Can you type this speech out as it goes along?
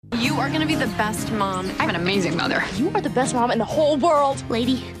You are going to be the best mom. I'm an amazing mother. You are the best mom in the whole world.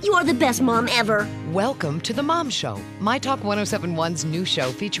 Lady, you are the best mom ever. Welcome to The Mom Show, My Talk 1071's new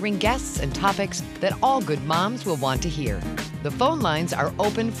show featuring guests and topics that all good moms will want to hear. The phone lines are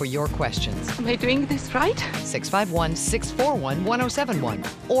open for your questions. Am I doing this right?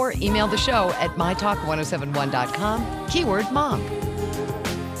 651-641-1071 or email the show at mytalk1071.com, keyword mom.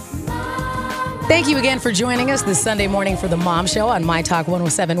 Thank you again for joining us this Sunday morning for the Mom Show on My Talk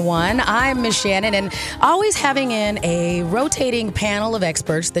 1071. I'm Miss Shannon, and always having in a rotating panel of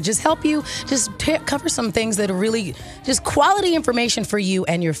experts that just help you cover some things that are really just quality information for you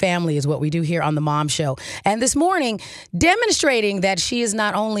and your family is what we do here on the Mom Show. And this morning, demonstrating that she is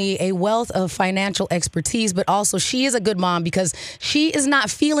not only a wealth of financial expertise, but also she is a good mom because she is not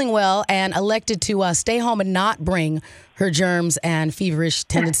feeling well and elected to stay home and not bring her germs and feverish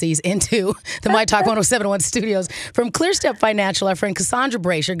tendencies into the My Talk 1071 studios. From ClearStep Financial, our friend Cassandra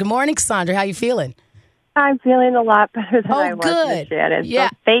Brashier. Good morning, Cassandra. How you feeling? I'm feeling a lot better than I was, Miss Shannon. Yeah.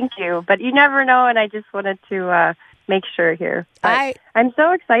 So thank you. But you never know, and I just wanted to make sure here. But I'm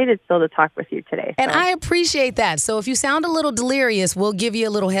so excited still to talk with you today. And I appreciate that. So if you sound a little delirious, we'll give you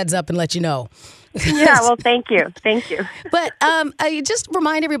a little heads up and let you know. Yeah, well, thank you. Thank you. But I just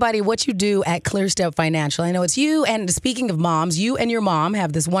remind everybody what you do at ClearStep Financial. I know it's you, and speaking of moms, you and your mom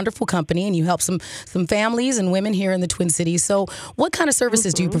have this wonderful company, and you help some families and women here in the Twin Cities. So what kind of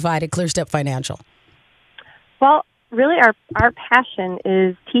services do you provide at ClearStep Financial? Well, really our passion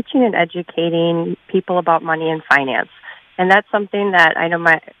is teaching and educating people about money and finance. And that's something that I know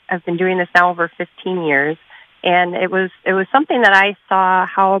I've been doing this now over 15 years. And it was something that I saw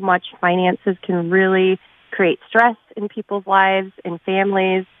how much finances can really create stress in people's lives, in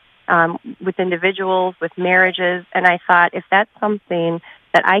families, with individuals, with marriages. And I thought if that's something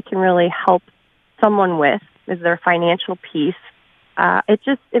that I can really help someone with, is their financial piece,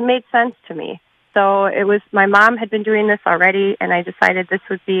 it made sense to me. So my mom had been doing this already, and I decided this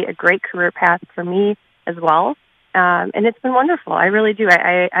would be a great career path for me as well. And it's been wonderful. I really do.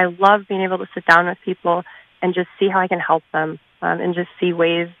 I love being able to sit down with people and just see how I can help them, and just see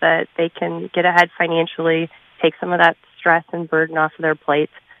ways that they can get ahead financially, take some of that stress and burden off of their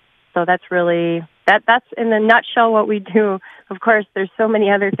plate. So that's really, that's in a nutshell what we do. Of course, there's so many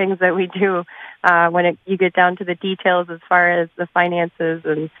other things that we do when you get down to the details as far as the finances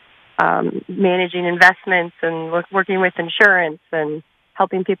and managing investments and working with insurance and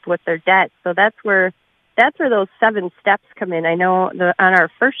helping people with their debt. So that's where those 7 steps come in. I know on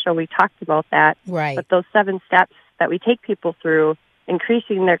our first show we talked about that. Right. But those 7 steps that we take people through,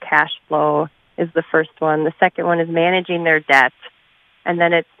 increasing their cash flow is the first one. The second one is managing their debt. And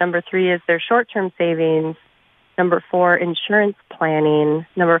then it's number 3 is their short-term savings. Number 4, insurance planning.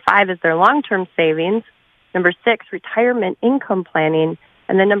 Number 5 is their long-term savings. Number 6, retirement income planning.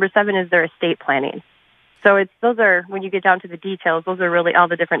 And then number 7 is their estate planning. So those are, when you get down to the details, those are really all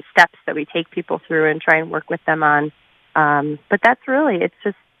the different steps that we take people through and try and work with them on. But that's really, it's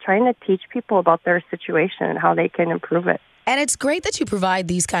just trying to teach people about their situation and how they can improve it. And it's great that you provide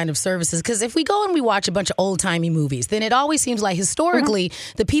these kind of services, because if we go and we watch a bunch of old-timey movies, then it always seems like historically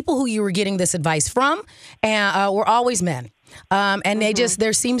the people who you were getting this advice from were always men. And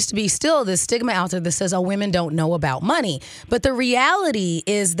there seems to be still this stigma out there that says, oh, women don't know about money. But the reality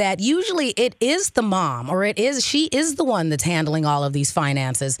is that usually it is the mom, or she is the one that's handling all of these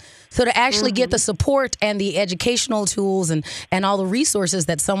finances. So to actually get the support and the educational tools and all the resources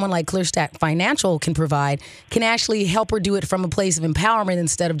that someone like ClearStep Financial can provide can actually help her do it from a place of empowerment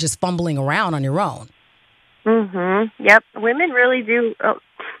instead of just fumbling around on your own. Yep. Women really do.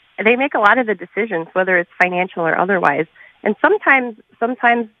 They make a lot of the decisions, whether it's financial or otherwise. And sometimes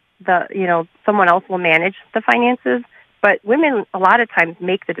someone else will manage the finances, but women a lot of times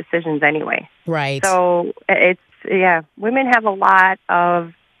make the decisions anyway. Right. So women have a lot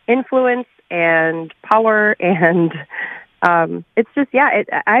of influence and power, and it's just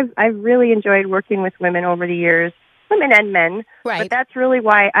I've really enjoyed working with women over the years, women and men. Right. But that's really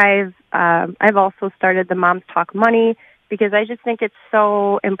why I've also started the Moms Talk Money, because I just think it's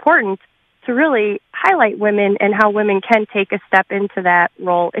so important to really highlight women and how women can take a step into that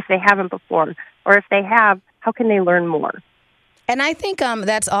role if they haven't before, or if they have, how can they learn more? And I think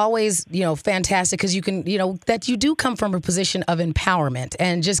that's always, fantastic, because you can, that you do come from a position of empowerment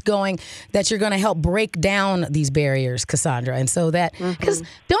and just going that you're going to help break down these barriers, Cassandra. And so that, because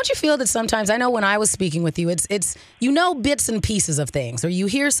don't you feel that sometimes, I know when I was speaking with you, it's bits and pieces of things, or you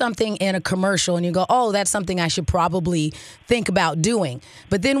hear something in a commercial and you go, oh, that's something I should probably think about doing.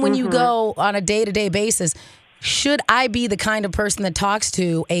 But then when you go on a day-to-day basis, should I be the kind of person that talks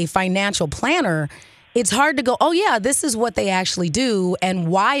to a financial planner it's hard to go, oh, yeah, this is what they actually do and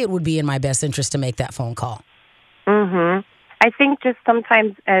why it would be in my best interest to make that phone call. Mm-hmm. I think just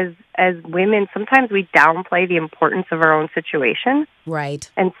sometimes as women, sometimes we downplay the importance of our own situation. Right.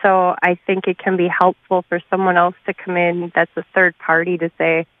 And so I think it can be helpful for someone else to come in that's a third party to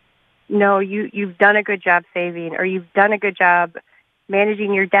say, no, you've done a good job saving, or you've done a good job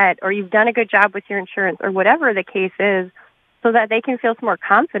managing your debt, or you've done a good job with your insurance, or whatever the case is, so that they can feel some more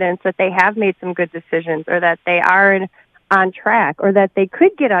confidence that they have made some good decisions, or that they are on track, or that they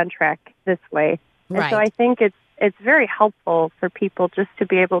could get on track this way. Right. And so I think it's very helpful for people just to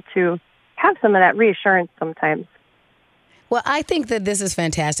be able to have some of that reassurance sometimes. Well, I think that this is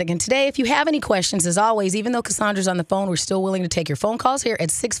fantastic. And today, if you have any questions, as always, even though Cassandra's on the phone, we're still willing to take your phone calls here at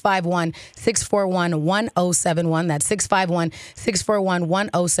 651-641-1071. That's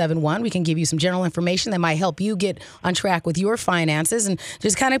 651-641-1071. We can give you some general information that might help you get on track with your finances and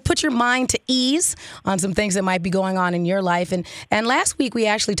just kind of put your mind to ease on some things that might be going on in your life. And last week, we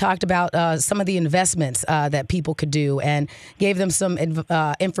actually talked about some of the investments that people could do and gave them some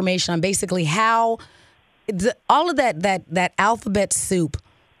information on basically how all of that alphabet soup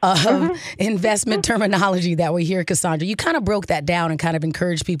of investment terminology that we hear, Cassandra, you kind of broke that down and kind of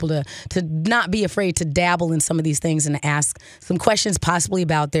encouraged people to not be afraid to dabble in some of these things and ask some questions possibly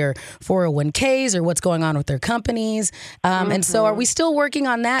about their 401ks or what's going on with their companies. And so are we still working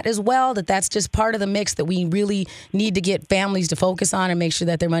on that as well, that's just part of the mix that we really need to get families to focus on and make sure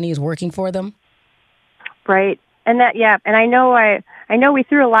that their money is working for them? Right. And that, yeah, and I know we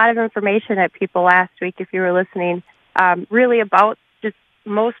threw a lot of information at people last week, if you were listening, really about just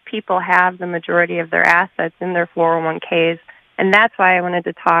most people have the majority of their assets in their 401ks, and that's why I wanted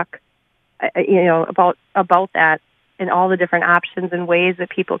to talk, about that and all the different options and ways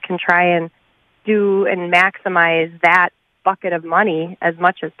that people can try and do and maximize that bucket of money as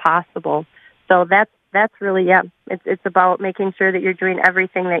much as possible. So that's really, it's about making sure that you're doing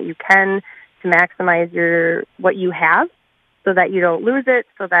everything that you can to maximize what you have, so that you don't lose it,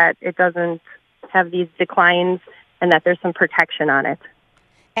 so that it doesn't have these declines, and that there's some protection on it.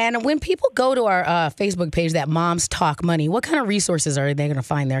 And when people go to our Facebook page, that Moms Talk Money, what kind of resources are they going to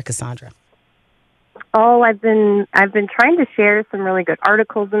find there, Cassandra? Oh, I've been trying to share some really good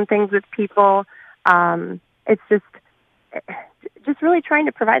articles and things with people. It's just really trying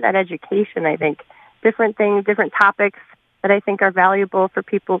to provide that education. I think different things, different topics that I think are valuable for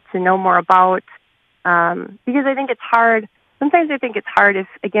people to know more about. Because I think it's hard. Sometimes I think it's hard if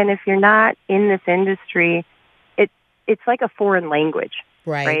you're not in this industry, it's like a foreign language,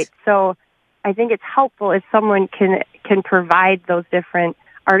 right? So I think it's helpful if someone can provide those different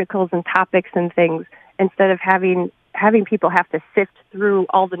articles and topics and things instead of having people have to sift through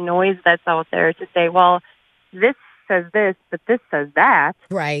all the noise that's out there to say, well, this says this, but this says that,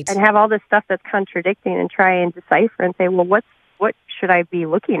 right? And have all this stuff that's contradicting and try and decipher and say, well, what should I be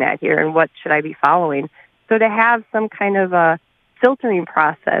looking at here and what should I be following? So to have some kind of a filtering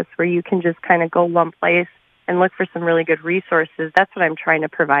process where you can just kind of go one place and look for some really good resources, that's what I'm trying to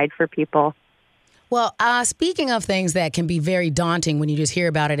provide for people. Well, speaking of things that can be very daunting when you just hear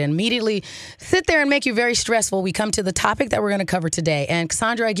about it and immediately sit there and make you very stressful, we come to the topic that we're going to cover today. And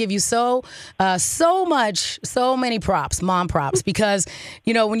Cassandra, I give you so many props, mom props, because,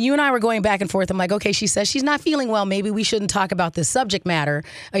 when you and I were going back and forth, I'm like, okay, she says she's not feeling well. Maybe we shouldn't talk about this subject matter,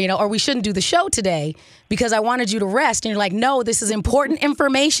 or we shouldn't do the show today because I wanted you to rest. And you're like, no, this is important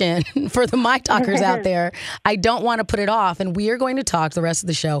information for the My Talkers out there. I don't want to put it off. And we are going to talk the rest of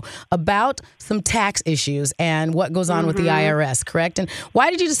the show about some tax issues and what goes on with the IRS, correct? And why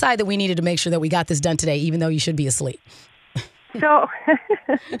did you decide that we needed to make sure that we got this done today, even though you should be asleep? So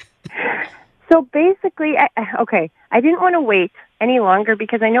basically, I didn't want to wait any longer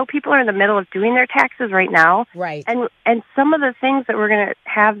because I know people are in the middle of doing their taxes right now. Right. And some of the things that we're going to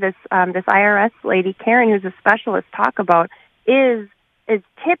have this IRS lady, Karen, who's a specialist, talk about is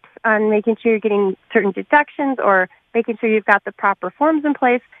tips on making sure you're getting certain deductions or making sure you've got the proper forms in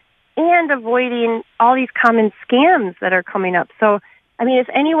place, and avoiding all these common scams that are coming up. So, if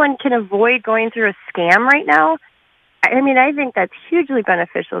anyone can avoid going through a scam right now, I think that's hugely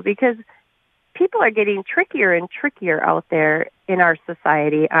beneficial because people are getting trickier and trickier out there in our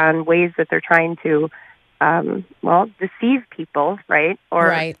society on ways that they're trying to, deceive people, right?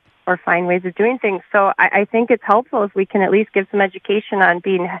 Or find ways of doing things. So I think it's helpful if we can at least give some education on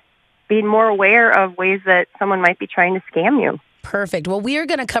being more aware of ways that someone might be trying to scam you. Perfect. Well, we are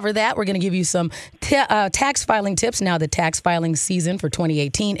going to cover that. We're going to give you some tax filing tips. Now the tax filing season for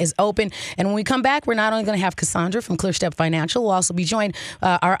 2018 is open. And when we come back, we're not only going to have Cassandra from ClearStep Financial. We'll also be joined.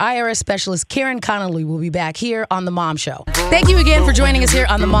 Our IRS specialist, Karen Conelly, will be back here on The Mom Show. Thank you again for joining us here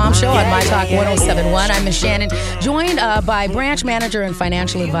on The Mom Show on My Talk 1071. I'm Ms. Shannon, joined by branch manager and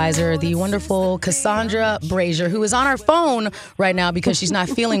financial advisor, the wonderful Cassandra Brashier, who is on our phone right now because she's not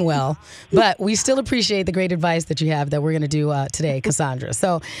feeling well. But we still appreciate the great advice that you have that we're going to do today, Cassandra.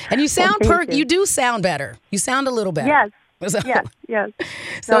 So, and you sound you do sound better. You sound a little better. Yes. So, Yes.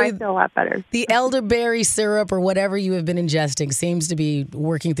 So I feel a lot better. The elderberry syrup or whatever you have been ingesting seems to be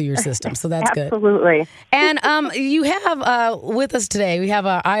working through your system. So that's good. Absolutely. And you have with us today, we have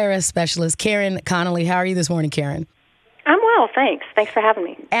our IRS specialist, Karen Conelly. How are you this morning, Karen? I'm well, thanks. Thanks for having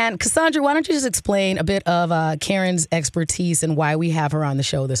me. And Cassandra, why don't you just explain a bit of Karen's expertise and why we have her on the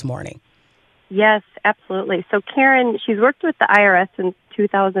show this morning? Yes, absolutely. So Karen, she's worked with the IRS since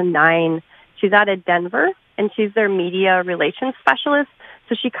 2009. She's out of Denver, and she's their media relations specialist.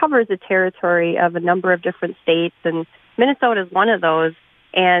 So she covers a territory of a number of different states, and Minnesota is one of those.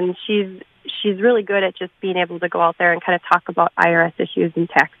 And she's really good at just being able to go out there and kind of talk about IRS issues and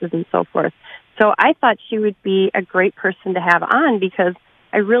taxes and so forth. So I thought she would be a great person to have on because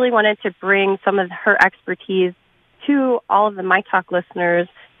I really wanted to bring some of her expertise to all of the My Talk listeners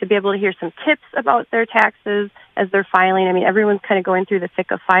to be able to hear some tips about their taxes as they're filing. I mean, everyone's kind of going through the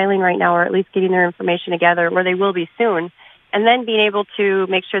thick of filing right now, or at least getting their information together, or they will be soon. And then being able to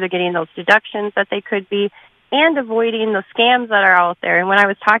make sure they're getting those deductions that they could be and avoiding the scams that are out there. And when I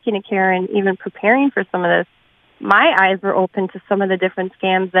was talking to Karen, even preparing for some of this, my eyes were open to some of the different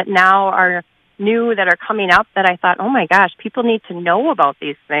scams that now are new, that are coming up, that I thought, oh my gosh, people need to know about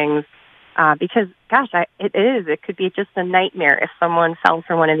these things. Because, gosh, it could be just a nightmare if someone fell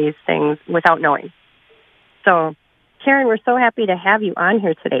for one of these things without knowing. So, Karen, we're so happy to have you on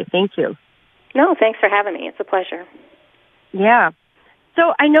here today. Thank you. No, thanks for having me. It's a pleasure. Yeah.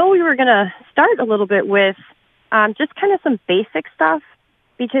 So I know we were going to start a little bit with just kind of some basic stuff,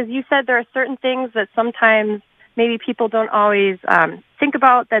 because you said there are certain things that sometimes maybe people don't always think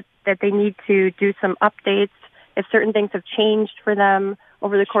about, that they need to do some updates if certain things have changed for them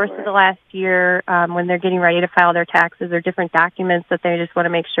over the course of the last year, when they're getting ready to file their taxes, or different documents that they just want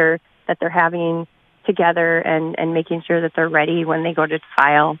to make sure that they're having together and making sure that they're ready when they go to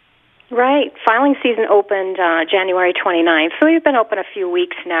file. Right. Filing season opened January 29th, so we've been open a few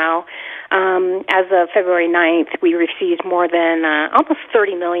weeks now. As of February 9th, we received more than almost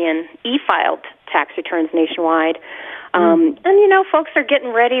 30 million e-filed tax returns nationwide. And, folks are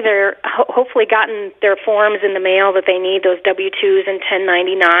getting ready. They're hopefully gotten their forms in the mail that they need, those W-2s and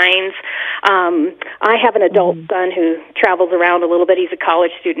 1099s. I have an adult son who travels around a little bit. He's a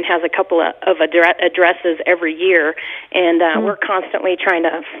college student, has a couple of addresses every year, and we're constantly trying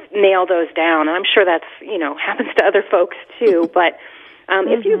to nail those down. And I'm sure that's, happens to other folks too. But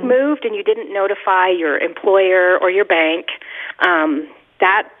if you've moved and you didn't notify your employer or your bank,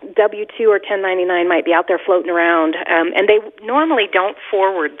 that W-2 or 1099 might be out there floating around, and they normally don't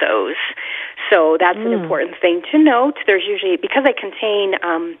forward those. So that's an important thing to note. There's usually, because they contain,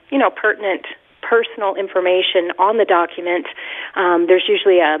 pertinent personal information on the document, there's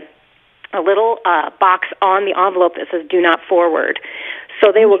usually a little box on the envelope that says "Do not forward."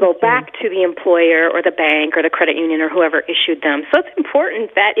 So they will go back to the employer or the bank or the credit union or whoever issued them. So it's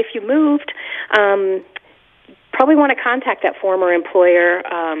important that if you moved, probably want to contact that former employer.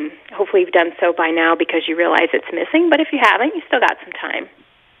 Hopefully you've done so by now because you realize it's missing. But if you haven't, you still got some time.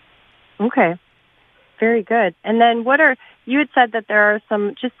 Okay. Very good. And then you had said that there are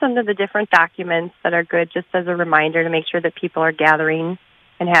some of the different documents that are good, just as a reminder to make sure that people are gathering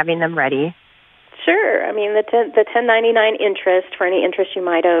and having them ready. Sure. I mean, the 1099 interest, for any interest you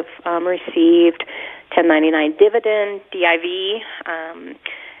might have received, 1099 dividend, DIV,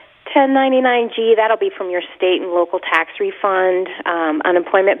 1099-G, that'll be from your state and local tax refund,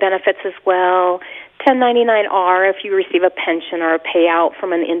 unemployment benefits as well, 1099-R if you receive a pension or a payout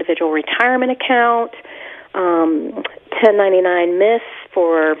from an individual retirement account, 1099-MIS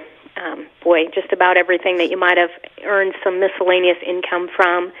for, just about everything that you might have earned some miscellaneous income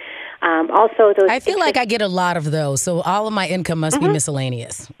from. Also, those. I feel like I get a lot of those, so all of my income must be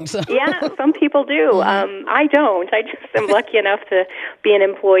miscellaneous. Yeah, some people do. I don't. I just am lucky enough to be an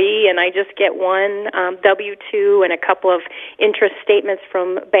employee, and I just get one W-2 and a couple of interest statements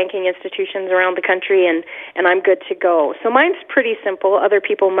from banking institutions around the country, and I'm good to go. So mine's pretty simple. Other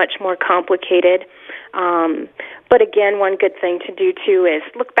people much more complicated. But again, one good thing to do, too, is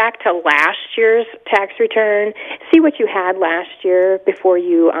look back to last year's tax return, see what you had last year before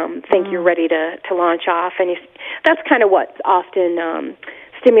you think you're ready to launch off. And that's kind of what often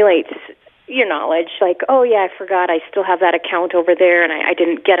stimulates your knowledge, like, oh, yeah, I forgot I still have that account over there, and I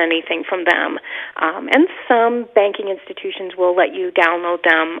didn't get anything from them. And some banking institutions will let you download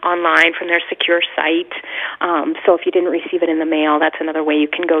them online from their secure site. So if you didn't receive it in the mail, that's another way you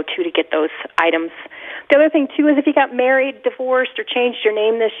can go to get those items. The other thing, too, is if you got married, divorced, or changed your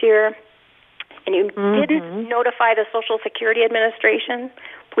name this year, and you didn't notify the Social Security Administration,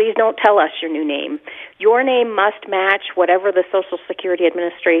 please don't tell us your new name. Your name must match whatever the Social Security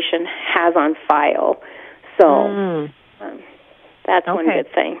Administration has on file. So that's one good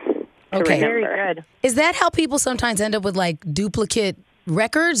thing to remember. Very good. Is that how people sometimes end up with like duplicate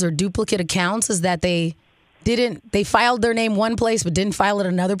records or duplicate accounts? Is that they filed their name one place but didn't file it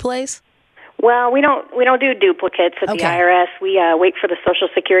another place? Well, we don't do duplicates at the IRS. We wait for the Social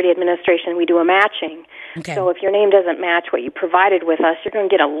Security Administration. We do a matching. Okay. So if your name doesn't match what you provided with us, you're going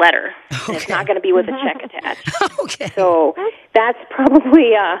to get a letter. And it's not going to be with a check attached. Okay. So that's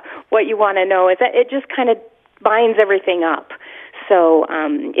probably what you want to know, is that it just kind of binds everything up. So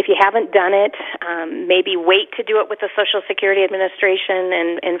if you haven't done it, maybe wait to do it with the Social Security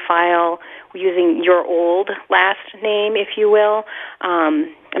Administration and file using your old last name, if you will.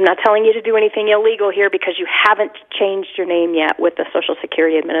 I'm not telling you to do anything illegal here because you haven't changed your name yet with the Social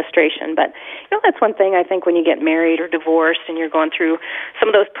Security Administration. But that's one thing I think when you get married or divorced and you're going through some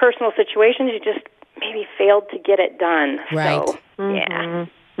of those personal situations, you just maybe failed to get it done. Right. So, yeah.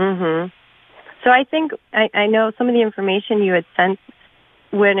 Mm-hmm. So I think I know some of the information you had sent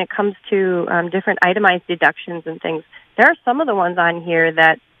when it comes to different itemized deductions and things. There are some of the ones on here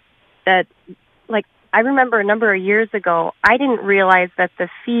that like I remember a number of years ago, I didn't realize that the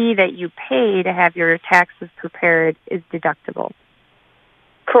fee that you pay to have your taxes prepared is deductible.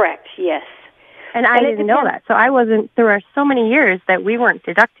 Correct, yes. And I didn't know that. So there were so many years that we weren't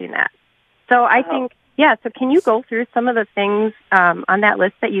deducting that. So I think, so can you go through some of the things on that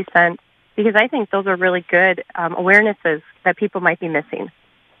list that you sent? Because I think those are really good awarenesses that people might be missing.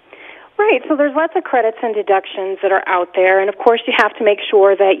 Right, so there's lots of credits and deductions that are out there, and of course you have to make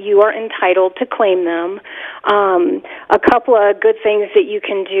sure that you are entitled to claim them. A couple of good things that you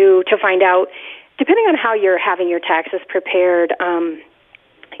can do to find out, depending on how you're having your taxes prepared,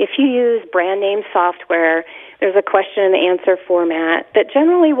 if you use brand name software, there's a question and answer format that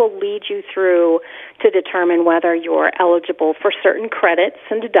generally will lead you through to determine whether you're eligible for certain credits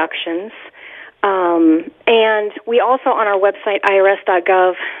and deductions. And we also, on our website,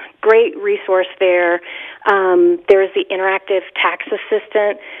 irs.gov, great resource there. There's the Interactive Tax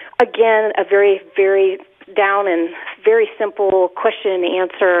Assistant. Again, a very, very down and very simple question and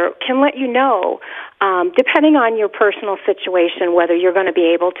answer can let you know, depending on your personal situation, whether you're going to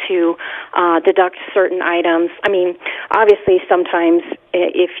be able to deduct certain items. I mean, obviously, sometimes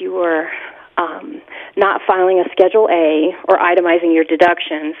if you are not filing a Schedule A or itemizing your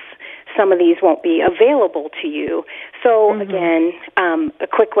deductions, some of these won't be available to you. So, again, a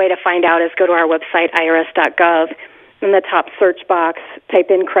quick way to find out is go to our website, irs.gov. In the top search box, type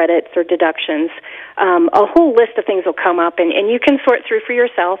in credits or deductions. A whole list of things will come up, and you can sort through for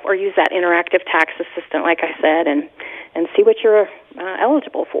yourself or use that Interactive Tax Assistant, like I said, and see what you're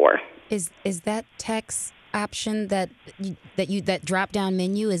eligible for. Is that tax option that drop down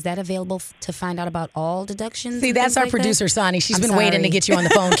menu, is that available to find out about all deductions? See, that's our producer, Sonny. She's been waiting to get you on the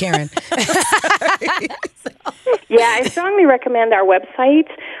phone, Karen. Yeah, I strongly recommend our website.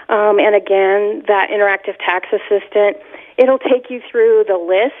 And again, that Interactive Tax Assistant, it'll take you through the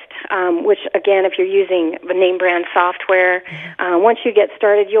list, which, again, if you're using the name brand software, once you get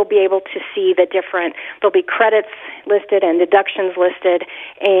started, you'll be able to see there'll be credits listed and deductions listed,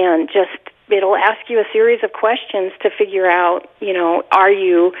 and it'll ask you a series of questions to figure out, are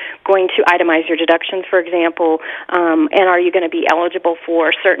you going to itemize your deductions, for example, and are you going to be eligible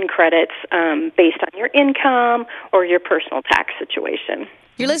for certain credits based on your income or your personal tax situation.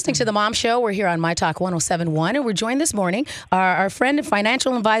 You're listening to The Mom Show. We're here on My Talk 107.1, and we're joined this morning. Our friend and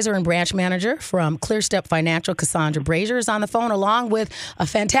financial advisor and branch manager from ClearStep Financial, Cassandra Brashier, is on the phone, along with a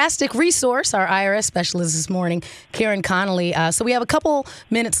fantastic resource, our IRS specialist this morning, Karen Conelly. So we have a couple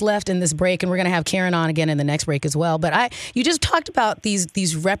minutes left in this break, and we're going to have Karen on again in the next break as well. But you just talked about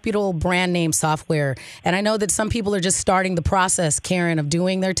these reputable brand name software, and I know that some people are just starting the process, Karen, of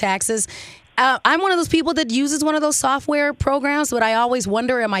doing their taxes. I'm one of those people that uses one of those software programs, but I always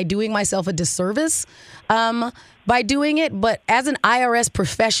wonder, am I doing myself a disservice by doing it? But as an IRS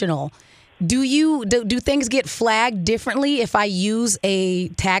professional, do things get flagged differently if I use a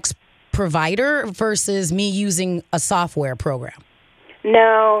tax provider versus me using a software program?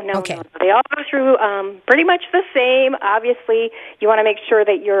 No. Okay. They all go through pretty much the same. Obviously, you want to make sure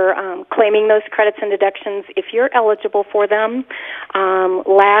that you're claiming those credits and deductions if you're eligible for them.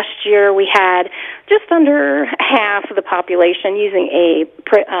 Last year, we had just under half of the population using a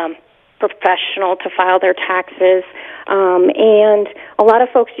professional to file their taxes, and a lot of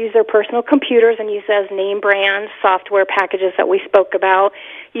folks use their personal computers and use those name brand software packages that we spoke about.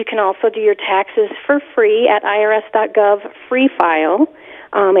 You can also do your taxes for free at irs.gov free file.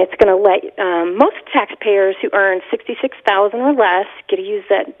 It's going to let most taxpayers who earn $66,000 or less get to use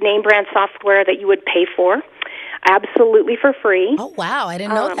that name brand software that you would pay for, absolutely for free. Oh, wow. I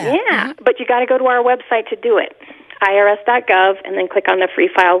didn't know that. Yeah, but you got to go to our website to do it. irs.gov, and then click on the free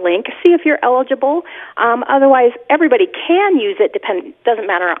file link. See if you're eligible. Otherwise, everybody can use it. Doesn't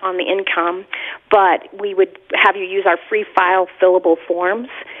matter on the income, but we would have you use our free file fillable forms,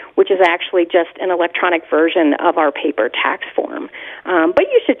 which is actually just an electronic version of our paper tax form. But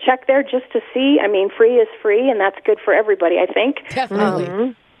you should check there just to see. I mean, free is free, and that's good for everybody, I think.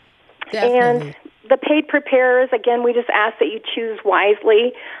 Definitely. And the paid preparers, again, we just ask that you choose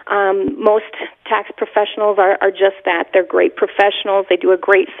wisely. Most tax professionals are just that. They're great professionals. They do a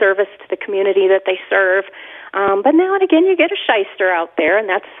great service to the community that they serve. But now and again, you get a shyster out there, and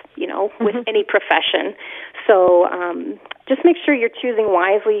that's, with any profession. So just make sure you're choosing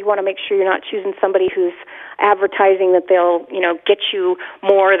wisely. You want to make sure you're not choosing somebody who's advertising that they'll, get you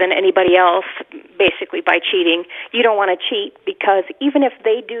more than anybody else, basically by cheating. You don't want to cheat, because even if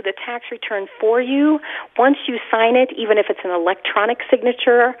they do the tax return for you, once you sign it, even if it's an electronic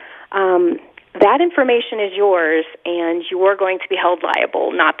signature, that information is yours, and you're going to be held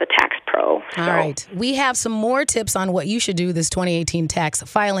liable, not the tax pro. All right. We have some more tips on what you should do this 2018 tax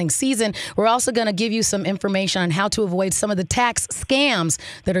filing season. We're also going to give you some information on how to avoid some of the tax scams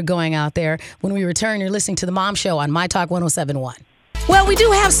that are going out there. When we return, you're listening to The Mom Show on My Talk 107.1. Well, we do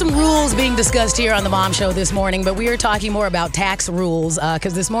have some rules being discussed here on The Mom Show this morning, but we are talking more about tax rules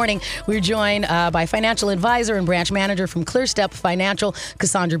because this morning we're joined by financial advisor and branch manager from ClearStep Financial.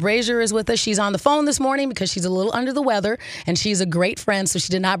 Cassandra Brashier is with us. She's on the phone this morning because she's a little under the weather, and she's a great friend, so she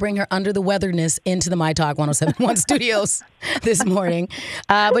did not bring her under the weatherness into the My Talk 107.1 studios this morning.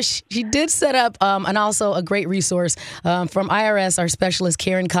 But she did set up, and also a great resource from IRS. Our specialist,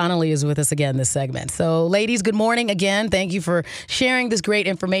 Karen Conelly, is with us again this segment. So, ladies, good morning again. Thank you for sharing this great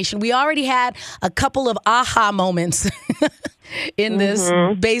information. We already had a couple of aha moments in this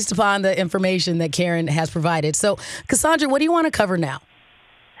based upon the information that Karen has provided. So, Cassandra, what do you want to cover now?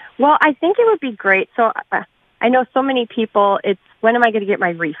 Well, I think it would be great. So I know so many people, it's when am I going to get my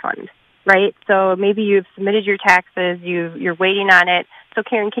refund, right? So maybe you've submitted your taxes, you're waiting on it. So,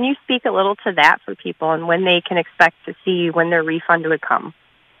 Karen, can you speak a little to that for people and when they can expect to see when their refund would come?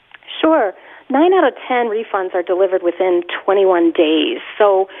 Sure. 9 out of 10 refunds are delivered within 21 days.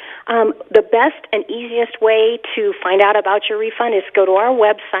 So the best and easiest way to find out about your refund is go to our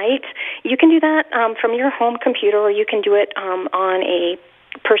website. You can do that from your home computer, or you can do it on a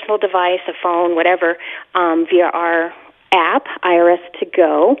personal device, a phone, whatever, via our app, IRS To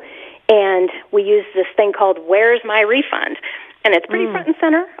Go. And we use this thing called Where's My Refund? And it's pretty front and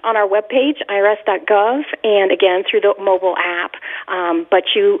center on our webpage, irs.gov, and again through the mobile app. But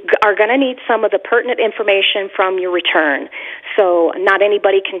you are going to need some of the pertinent information from your return. So not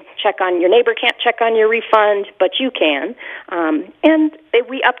anybody can check on, your neighbor can't check on your refund, but you can. And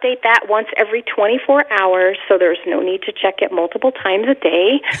we update that once every 24 hours, so there's no need to check it multiple times a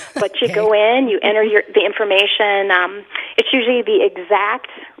day. But you go in, you enter the information. It's usually the exact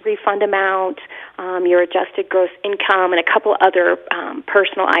refund amount, your adjusted gross income, and a couple other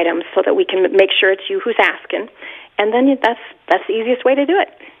personal items, so that we can make sure it's you who's asking. And then that's the easiest way to do it.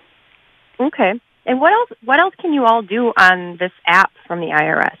 Okay. And what else can you all do on this app from the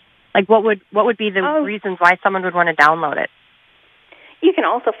IRS? Like, what would be the reasons why someone would want to download it? You can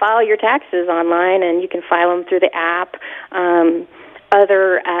also file your taxes online, and you can file them through the app.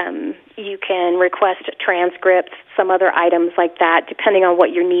 You can request transcripts, some other items like that, depending on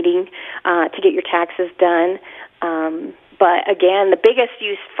what you're needing to get your taxes done. But again, the biggest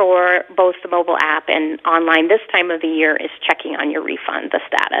use for both the mobile app and online this time of the year is checking on your refund, the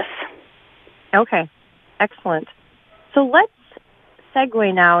status. Okay, excellent. So let's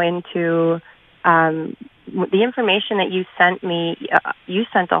segue now into the information that you sent me. You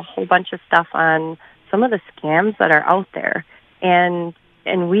sent a whole bunch of stuff on some of the scams that are out there. And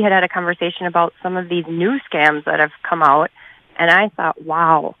we had a conversation about some of these new scams that have come out, and I thought,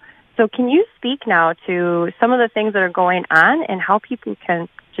 wow. So can you speak now to some of the things that are going on and how people can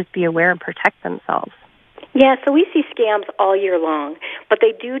just be aware and protect themselves? Yeah, so we see scams all year long, but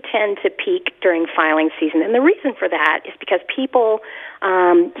they do tend to peak during filing season. And the reason for that is because people,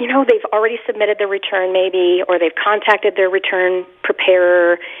 they've already submitted their return maybe, or they've contacted their return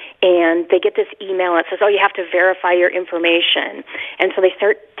preparer, and they get this email that says, oh, you have to verify your information. And so they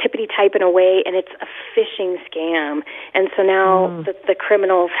start tippity-typing away, and it's a phishing scam. And so now the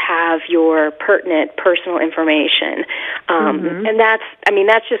criminals have your pertinent personal information. And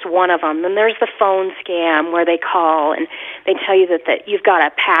that's just one of them. Then there's the phone scam where they call and they tell you that you've got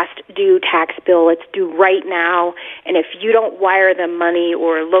a past due tax bill. It's due right now, and if you don't wire them money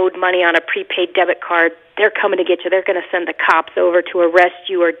or load money on a prepaid debit card, they're coming to get you. They're going to send the cops over to arrest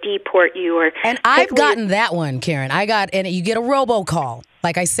you or deport you. And I've gotten that one, Karen. And you get a robocall.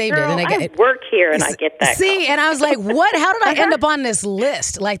 Like I saved it. And I work here and I get that call. And I was like, what? How did I end up on this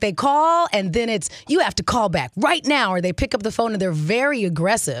list? Like they call and then you have to call back right now, or they pick up the phone and they're very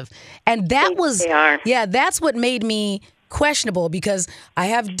aggressive. And they are. Yeah, that's what made me questionable, because I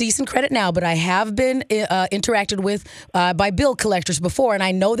have decent credit now, but I have been interacted with by bill collectors before, and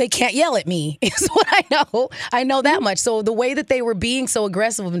I know they can't yell at me is what I know. I know that much. So the way that they were being so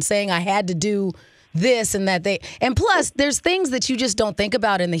aggressive and saying I had to do this and that, and plus there's things that you just don't think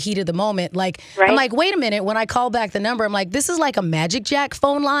about in the heat of the moment. Like, right? I'm like, wait a minute, when I call back the number, I'm like, this is like a Magic Jack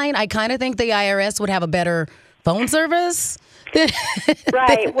phone line. I kind of think the IRS would have a better phone service.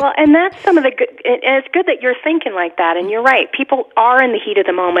 Right. Well, and that's some of the good, and it's good that you're thinking like that, and you're right. People are in the heat of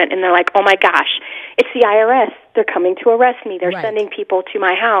the moment, and they're like, oh my gosh, it's the IRS. They're coming to arrest me. They're sending people to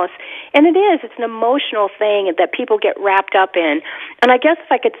my house. And it is. It's an emotional thing that people get wrapped up in. And I guess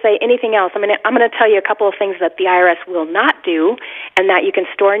if I could say anything else, I'm going to tell you a couple of things that the IRS will not do, and that you can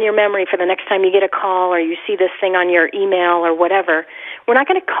store in your memory for the next time you get a call or you see this thing on your email or whatever. We're not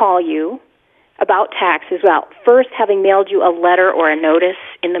going to call you about taxes without first having mailed you a letter or a notice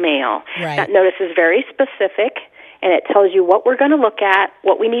in the mail. Right. That notice is very specific, and it tells you what we're going to look at,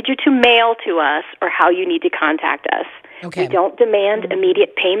 what we need you to mail to us, or how you need to contact us. Okay. We don't demand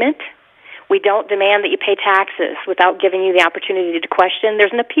immediate payment. We don't demand that you pay taxes without giving you the opportunity to question.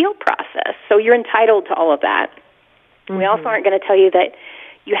 There's an appeal process, so you're entitled to all of that. We also aren't going to tell you that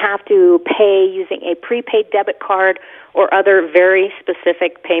you have to pay using a prepaid debit card or other very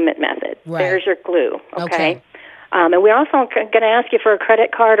specific payment method. Right. There's your clue, okay? And we're also going to ask you for a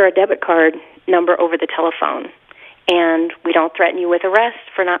credit card or a debit card number over the telephone. And we don't threaten you with arrest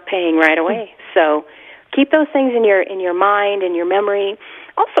for not paying right away. So keep those things in your mind and your memory.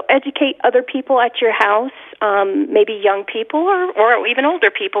 Also educate other people at your house, maybe young people or even older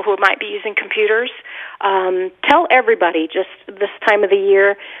people who might be using computers. Tell everybody just this time of the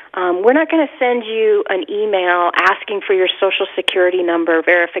year, we're not going to send you an email asking for your Social Security number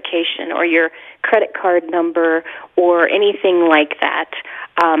verification or your credit card number or anything like that.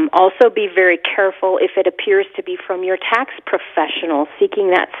 Also be very careful if it appears to be from your tax professional seeking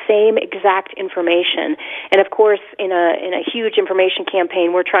that same exact information. And of course, in a huge information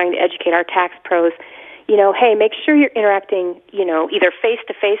campaign, we're trying to educate our tax pros. Hey, make sure you're interacting, either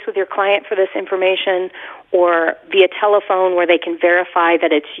face-to-face with your client for this information or via telephone where they can verify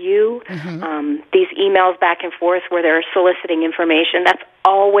that it's you. These emails back and forth where they're soliciting information, that's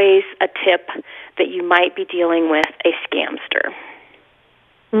always a tip that you might be dealing with a scamster.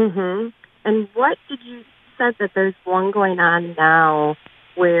 And what did you said that there's one going on now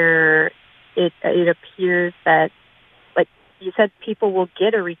where it appears that, like you said, people will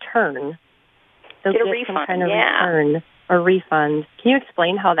get a return. They'll get a get refund, some kind of return or refund. Can you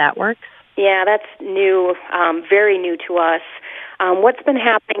explain how that works? Yeah, that's new, very new to us. What's been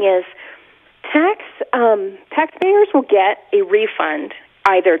happening is taxpayers will get a refund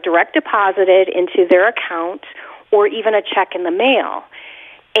either direct deposited into their account or even a check in the mail.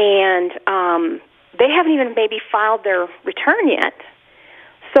 And they haven't even maybe filed their return yet.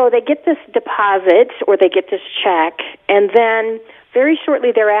 So they get this deposit or they get this check, and then very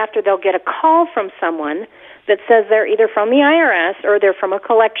shortly thereafter they'll get a call from someone that says they're either from the IRS or they're from a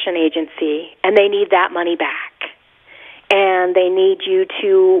collection agency, and they need that money back. And they need you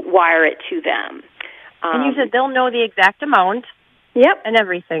to wire it to them. And you said they'll know the exact amount and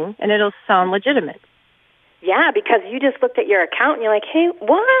everything, and it'll sound legitimate. Yeah, because you just looked at your account and you're like, hey,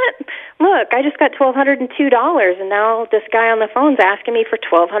 what? Look, I just got $1,202, and now this guy on the phone's asking me for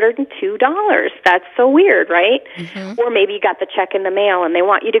 $1,202. That's so weird, right? Or maybe you got the check in the mail and they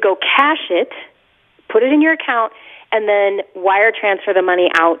want you to go cash it, put it in your account, and then wire transfer the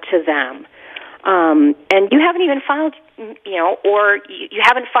money out to them. And you haven't even filed, or you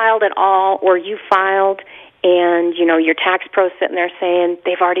haven't filed at all, or you filed and, your tax pro's sitting there saying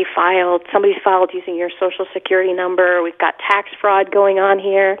they've already filed, somebody's filed using your Social Security number, we've got tax fraud going on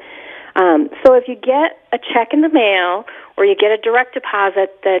here. So if you get a check in the mail or you get a direct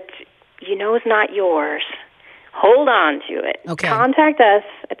deposit that you know is not yours, hold on to it. Okay. Contact us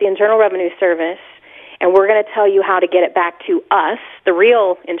at the Internal Revenue Service, and we're going to tell you how to get it back to us, the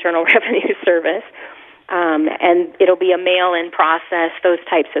real Internal Revenue Service, and it'll be a mail-in process, those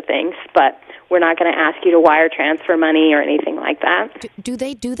types of things, but we're not going to ask you to wire transfer money or anything like that. Do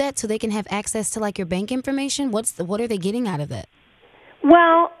they do that so they can have access to like your bank information? What are they getting out of it?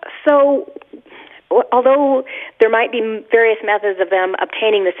 Well, so although there might be various methods of them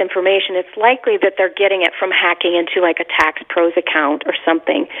obtaining this information, it's likely that they're getting it from hacking into like a Tax Pros account or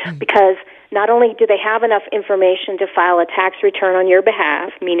something, because not only do they have enough information to file a tax return on your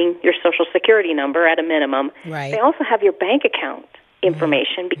behalf, meaning your Social Security number at a minimum, Right. they also have your bank account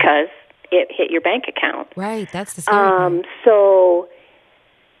information because it hit your bank account. Right, that's the scary part. So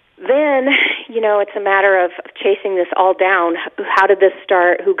then, it's a matter of chasing this all down. How did this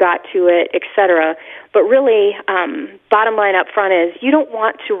start? Who got to it, et cetera. But really, bottom line up front is you don't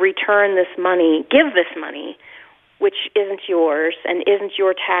want to return this money, give this money, which isn't yours and isn't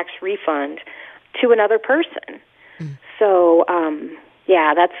your tax refund, to another person. So,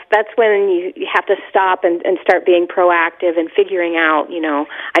 that's when you have to stop and start being proactive and figuring out,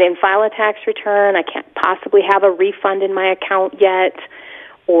 I didn't file a tax return, I can't possibly have a refund in my account yet,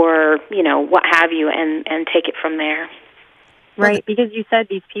 or, what have you, and take it from there. Right, because you said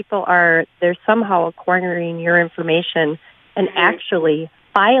these people they're somehow acquiring your information and actually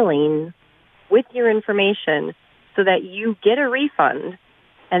filing with your information so that you get a refund,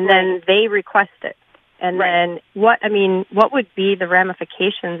 and then they request it. And then what would be the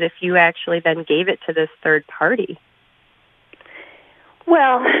ramifications if you actually then gave it to this third party?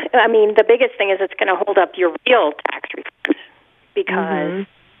 Well, the biggest thing is it's going to hold up your real tax return, because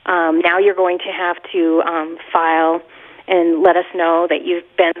now you're going to have to file and let us know that you've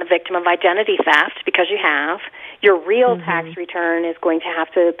been the victim of identity theft, because you have. Your real tax return is going to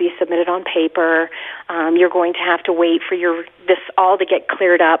have to be submitted on paper. You're going to have to wait for this all to get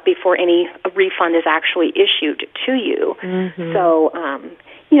cleared up before any refund is actually issued to you. So,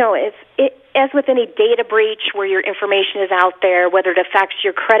 as with any data breach where your information is out there, whether it affects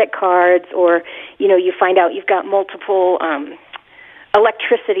your credit cards or, you find out you've got multiple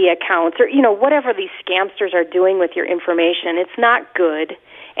electricity accounts, or whatever these scamsters are doing with your information, it's not good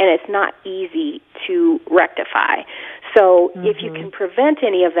and it's not easy to rectify. So if you can prevent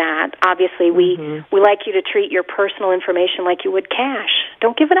any of that, obviously we like you to treat your personal information like you would cash.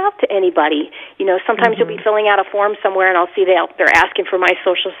 Don't give it out to anybody. Sometimes you'll be filling out a form somewhere and I'll see they're asking for my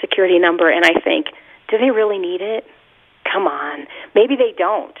Social Security number, and I think, do they really need it? Come on. Maybe they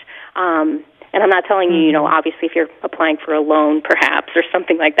don't. And I'm not telling you, obviously if you're applying for a loan perhaps or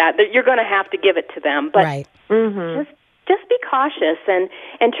something like that you're going to have to give it to them. But just be cautious and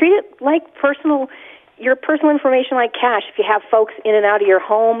treat it like your personal information like cash. If you have folks in and out of your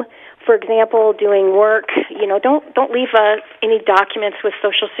home, for example, doing work, don't leave any documents with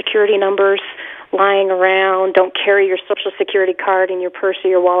Social Security numbers lying around. Don't carry your Social Security card in your purse or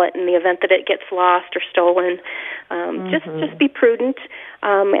your wallet in the event that it gets lost or stolen. Just be prudent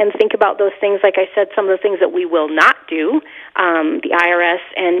and think about those things. Like I said, some of the things that we will not do, the IRS,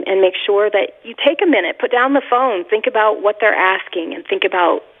 and make sure that you take a minute, put down the phone, think about what they're asking, and think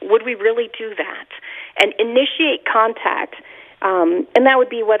about, would we really do that? And initiate contact. And that would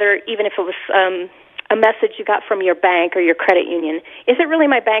be even if it was a message you got from your bank or your credit union. Is it really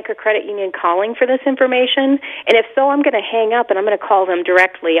my bank or credit union calling for this information? And if so, I'm going to hang up and I'm going to call them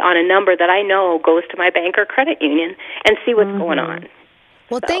directly on a number that I know goes to my bank or credit union and see what's going on.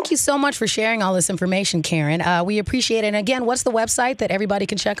 Well, thank you so much for sharing all this information, Karen. We appreciate it. And again, what's the website that everybody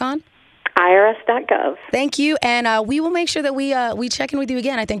can check on? IRS.gov. Thank you. And we will make sure that we check in with you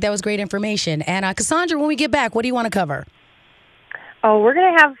again. I think that was great information. And Cassandra, when we get back, what do you want to cover? Oh, we're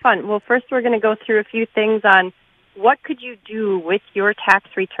going to have fun. Well, first we're going to go through a few things on what could you do with your tax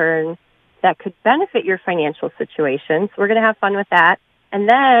return that could benefit your financial situation. So we're going to have fun with that. And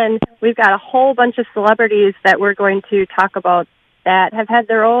then we've got a whole bunch of celebrities that we're going to talk about that have had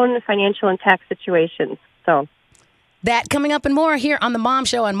their own financial and tax situations. So that coming up and more here on The Mom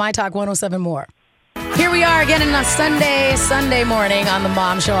Show on My Talk 107 More. Here we are again on a Sunday morning on The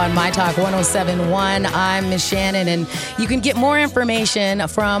Mom Show on My Talk 107.1. I'm Miss Shannon, and you can get more information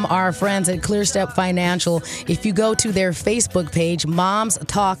from our friends at ClearStep Financial if you go to their Facebook page, Moms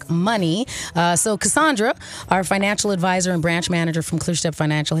Talk Money. So Cassandra, our financial advisor and branch manager from ClearStep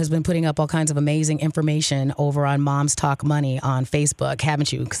Financial, has been putting up all kinds of amazing information over on Moms Talk Money on Facebook,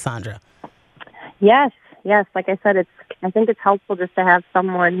 haven't you, Cassandra? Yes. Like I said, I think it's helpful just to have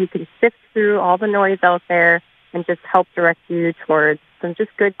someone who can sift through all the noise out there and just help direct you towards some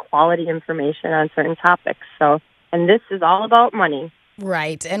just good quality information on certain topics. So, and this is all about money.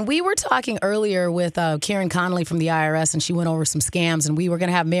 Right. And we were talking earlier with Karen Conelly from the IRS, and she went over some scams, and we were going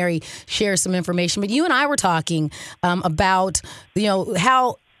to have Mary share some information. But you and I were talking about,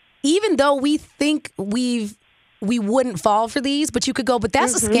 how even though we think we wouldn't fall for these, but you could go, but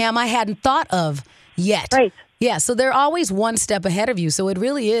that's a scam I hadn't thought of yet. Right. Yeah, so they're always one step ahead of you. So it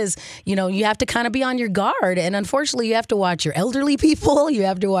really is, you have to kind of be on your guard. And unfortunately, you have to watch your elderly people. You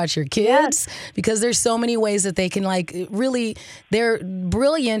have to watch your kids because there's so many ways that they can they're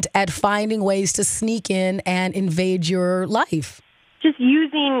brilliant at finding ways to sneak in and invade your life. Just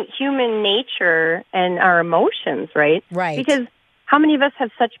using human nature and our emotions, right? Right. Because how many of us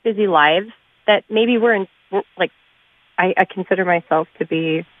have such busy lives that maybe I consider myself to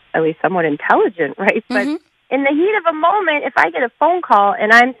be at least somewhat intelligent, right? But in the heat of a moment, if I get a phone call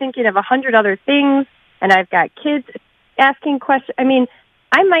and I'm thinking of 100 other things and I've got kids asking questions,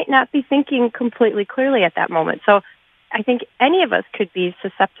 I might not be thinking completely clearly at that moment. So I think any of us could be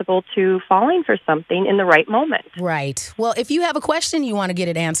susceptible to falling for something in the right moment. Right. Well, if you have a question, you want to get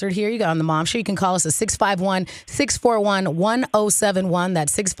it answered, here you go on the Mom Show. You can call us at 651-641-1071.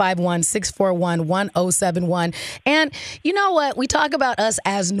 That's 651-641-1071. And you know what? We talk about us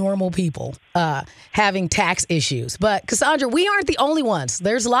as normal people having tax issues. But Cassandra, we aren't the only ones.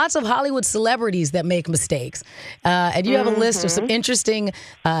 There's lots of Hollywood celebrities that make mistakes. And you have a list of some interesting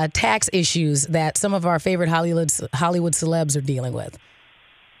tax issues that some of our favorite Hollywood celebs are dealing with.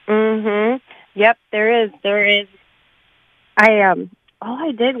 Yep, there is. All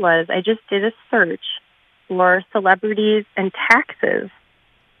I did was I just did a search for celebrities and taxes,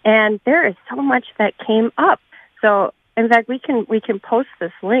 and there is so much that came up. So, in fact, we can post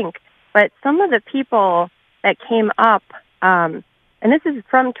this link. But some of the people that came up, and this is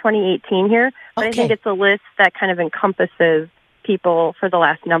from 2018 here, but I think it's a list that kind of encompasses people for the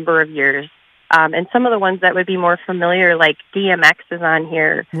last number of years. And some of the ones that would be more familiar, like DMX is on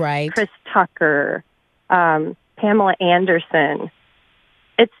here. Right. Chris Tucker, Pamela Anderson.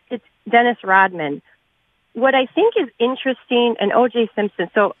 It's Dennis Rodman. What I think is interesting, and O.J. Simpson.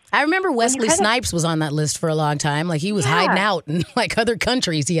 So I remember Wesley Snipes was on that list for a long time. Like he was hiding out in other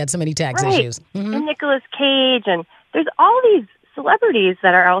countries. He had so many tax issues. And Nicolas Cage, and there's all these celebrities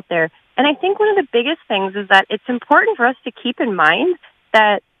that are out there. And I think one of the biggest things is that it's important for us to keep in mind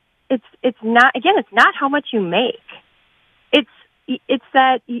that it's not how much you make. It's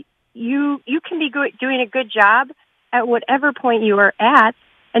that you can be doing a good job at whatever point you are at,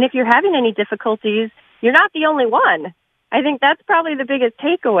 and if you're having any difficulties, you're not the only one. I think that's probably the biggest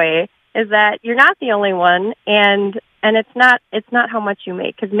takeaway, is that you're not the only one, and it's not how much you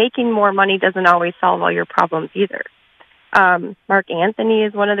make, because making more money doesn't always solve all your problems either. Mark Anthony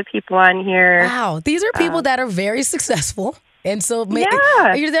is one of the people on here. Wow, these are people that are very successful. And so,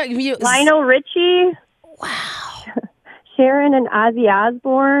 Lionel Richie. Wow. Sharon and Ozzy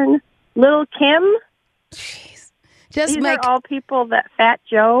Osbourne. Lil' Kim. Jeez. These are all people that Fat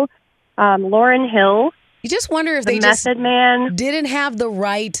Joe, Lauryn Hill. You just wonder if the Method Man didn't have the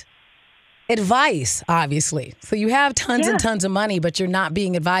right advice, obviously. So you have tons and tons of money, but you're not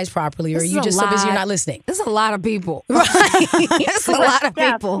being advised properly, or you're just so busy you're not listening. There's a lot of people. Right. There's a lot of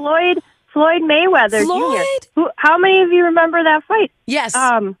people. Floyd Mayweather Jr. How many of you remember that fight? Yes.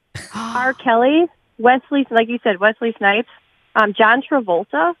 R. Kelly, Wesley, like you said, Wesley Snipes, John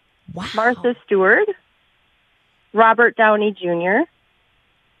Travolta, Martha Stewart, Robert Downey Jr.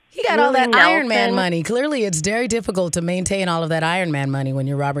 He got all that Iron Man money. Clearly, it's very difficult to maintain all of that Iron Man money when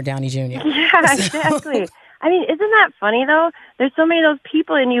you're Robert Downey Jr. Yeah, exactly. Isn't that funny, though? There's so many of those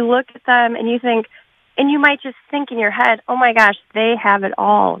people, and you look at them, and you think, and you might just think in your head, oh my gosh, they have it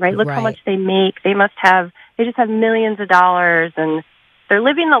all, right? Look how much they make. They just have millions of dollars, and they're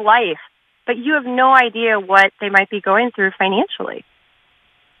living the life. But you have no idea what they might be going through financially.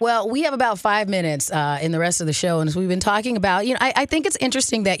 Well, we have about 5 minutes in the rest of the show, and as we've been talking about, I think it's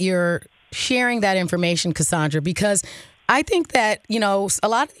interesting that you're sharing that information, Cassandra, because I think that, a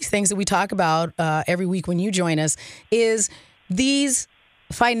lot of these things that we talk about every week when you join us is these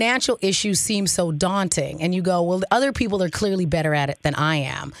financial issues seem so daunting, and you go, well, other people are clearly better at it than I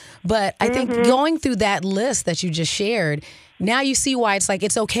am. But I think going through that list that you just shared, Now you see why it's like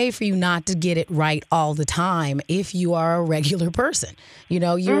it's okay for you not to get it right all the time if you are a regular person.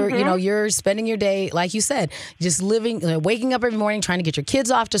 You're spending your day, like you said, just living, waking up every morning, trying to get your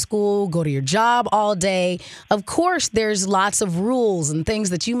kids off to school, go to your job all day. Of course, there's lots of rules and things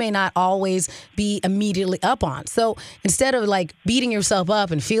that you may not always be immediately up on. So instead of like beating yourself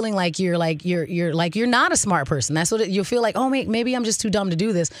up and feeling like you're not a smart person, that's what you'll feel like. Oh, maybe I'm just too dumb to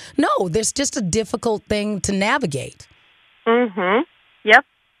do this. No, there's just a difficult thing to navigate. Yep.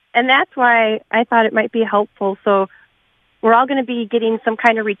 And that's why I thought it might be helpful. So we're all going to be getting some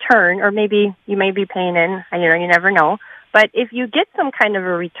kind of return, or maybe you may be paying in, you never know. But if you get some kind of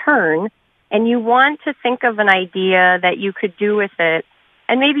a return and you want to think of an idea that you could do with it,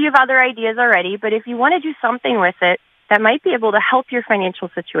 and maybe you have other ideas already, but if you want to do something with it that might be able to help your financial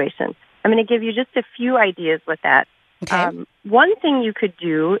situation, I'm going to give you just a few ideas with that. Okay. One thing you could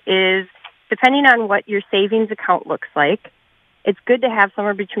do is, depending on what your savings account looks like, it's good to have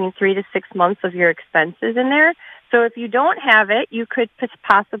somewhere between 3 to 6 months of your expenses in there. So if you don't have it, you could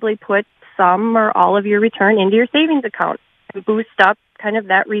possibly put some or all of your return into your savings account and boost up kind of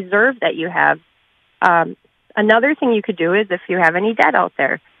that reserve that you have. Another thing you could do is if you have any debt out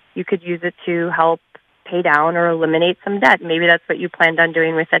there, you could use it to help pay down or eliminate some debt. Maybe that's what you planned on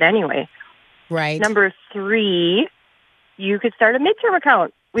doing with it anyway. Right. Number 3, you could start a midterm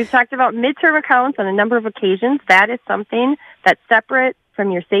account. We've talked about midterm accounts on a number of occasions. That is something that's separate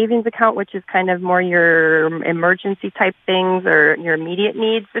from your savings account, which is kind of more your emergency type things or your immediate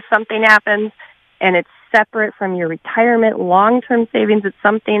needs if something happens. And it's separate from your retirement long-term savings. It's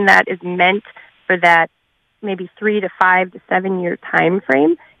something that is meant for that maybe 3 to 5 to 7 year time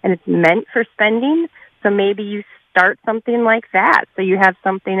frame, and it's meant for spending. So maybe you start something like that. So you have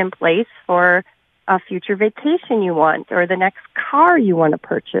something in place for a future vacation you want, or the next car you want to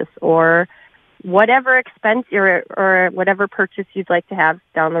purchase, or whatever expense or whatever purchase you'd like to have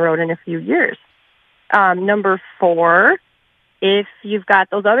down the road in a few years. Number 4, if you've got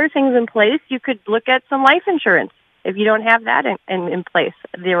those other things in place, you could look at some life insurance if you don't have that in place,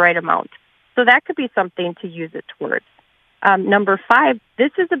 the right amount. So that could be something to use it towards. Number 5,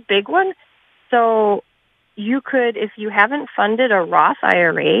 this is a big one. So you could, if you haven't funded a Roth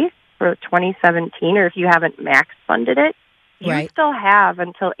IRA for 2017, or if you haven't max funded it, you still have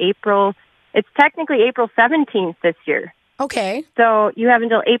until April. It's technically April 17th this year. Okay. So you have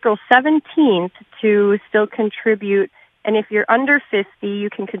until April 17th to still contribute. And if you're under 50, you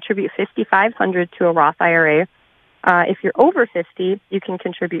can contribute $5,500 to a Roth IRA. If you're over 50, you can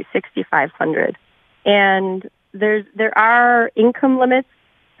contribute $6,500. And there are income limits.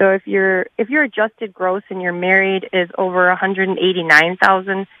 So if your adjusted gross and you're married is over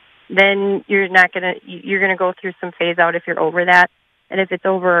 $189,000, then you're gonna go through some phase out if you're over that. And if it's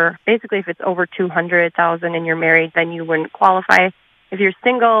over $200,000 and you're married, then you wouldn't qualify. If you're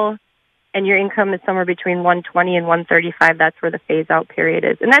single and your income is somewhere between $120,000 and $135,000, that's where the phase out period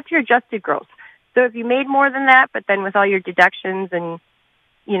is, and that's your adjusted gross. So if you made more than that, but then with all your deductions and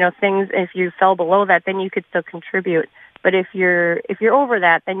things, if you fell below that, then you could still contribute. But if you're over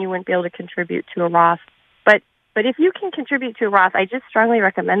that, then you wouldn't be able to contribute to a Roth. But if you can contribute to a Roth, I just strongly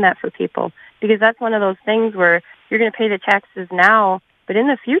recommend that for people, because that's one of those things where you're going to pay the taxes now, but in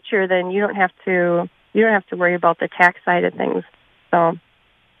the future, then you don't have to worry about the tax side of things. So,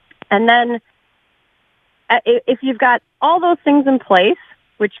 and then if you've got all those things in place,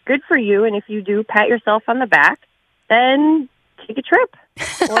 which good for you, and if you do, pat yourself on the back, then take a trip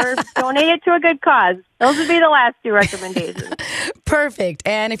or donate it to a good cause. Those would be the last 2 recommendations. Perfect.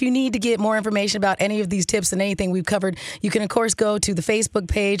 And if you need to get more information about any of these tips and anything we've covered, you can, of course, go to the Facebook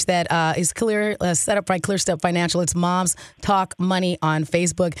page that is set up by ClearStep Financial. It's Moms Talk Money on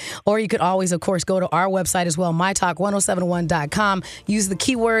Facebook. Or you could always, of course, go to our website as well, mytalk1071.com. Use the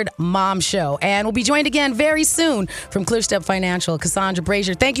keyword Mom Show. And we'll be joined again very soon from ClearStep Financial. Cassandra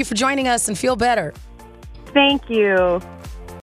Brashier, thank you for joining us, and feel better. Thank you.